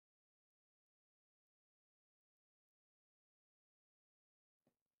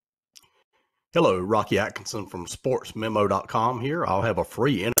Hello, Rocky Atkinson from Sportsmemo.com here. I'll have a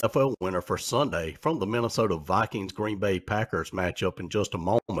free NFL winner for Sunday from the Minnesota Vikings Green Bay Packers matchup in just a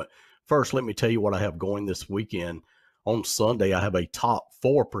moment. First, let me tell you what I have going this weekend. On Sunday, I have a top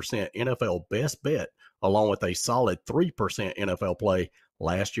 4% NFL best bet along with a solid 3% NFL play.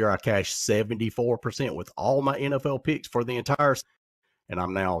 Last year, I cashed 74% with all my NFL picks for the entire season, and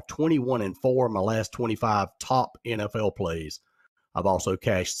I'm now 21-4 in my last 25 top NFL plays. I've also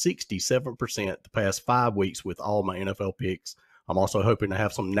cashed 67% the past 5 weeks with all my NFL picks. I'm also hoping to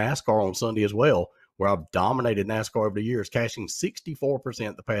have some NASCAR on Sunday as well, where I've dominated NASCAR over the years, cashing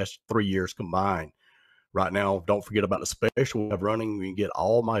 64% the past 3 years combined. Right now, don't forget about the special we have running. You can get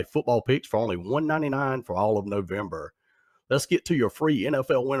all my football picks for only $1.99 for all of November. Let's get to your free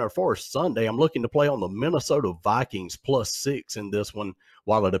NFL winner for Sunday. I'm looking to play on the Minnesota Vikings +6 in this one.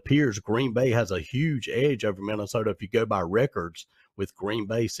 While it appears Green Bay has a huge edge over Minnesota if you go by records, with Green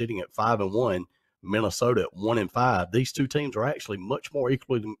Bay sitting at 5-1, Minnesota at 1-5. These two teams are actually much more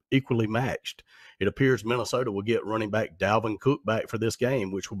equally matched. It appears Minnesota will get running back Dalvin Cook back for this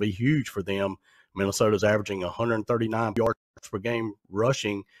game, which will be huge for them. Minnesota's averaging 139 yards per game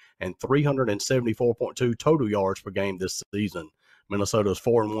rushing and 374.2 total yards per game this season. Minnesota's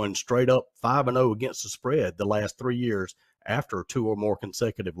 4-1 straight up, 5-0 against the spread the last 3 years after 2 or more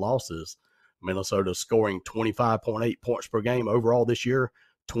consecutive losses. Minnesota's scoring 25.8 points per game overall this year,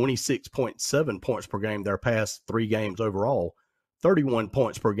 26.7 points per game their past 3 games overall, 31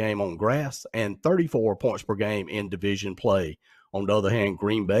 points per game on grass, and 34 points per game in division play. On the other hand,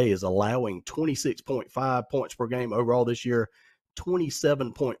 Green Bay is allowing 26.5 points per game overall this year,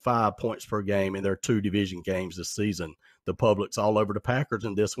 27.5 points per game in their 2 division games this season. The public's all over the Packers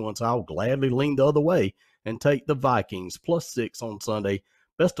in this one, so I'll gladly lean the other way and take the Vikings +6 on Sunday.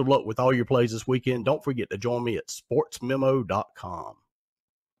 Best of luck with all your plays this weekend. Don't forget to join me at sportsmemo.com.